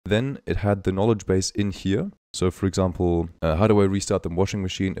Then it had the knowledge base in here. So for example, how do I restart the washing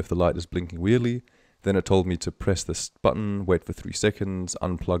machine if the light is blinking weirdly? Then it told me to press this button, wait for 3 seconds,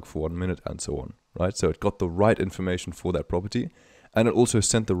 unplug for 1 minute, and so on, right? So it got the right information for that property. And it also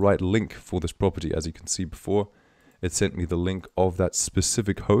sent the right link for this property. As you can see before, it sent me the link of that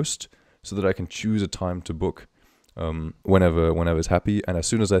specific host so that I can choose a time to book whenever it's happy. And as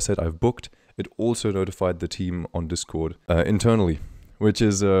soon as I said I've booked, it also notified the team on Discord internally, which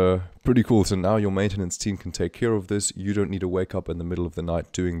is pretty cool. So now your maintenance team can take care of this. You don't need to wake up in the middle of the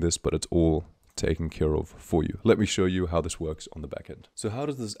night doing this, but it's all taken care of for you. Let me show you how this works on the back end. So how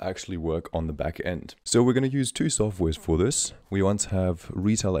does this actually work on the back end? So we're going to use two softwares for this. We once have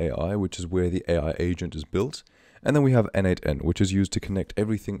Retail AI, which is where the AI agent is built. And then we have N8N, which is used to connect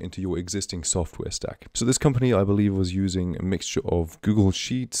everything into your existing software stack. So this company, I believe, was using a mixture of Google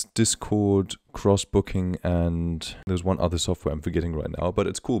Sheets, Discord, Crossbooking, and there's one other software I'm forgetting right now, but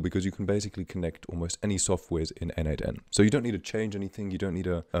it's cool because you can basically connect almost any softwares in N8N. So you don't need to change anything. You don't need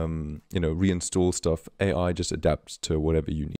to, reinstall stuff. AI just adapts to whatever you need.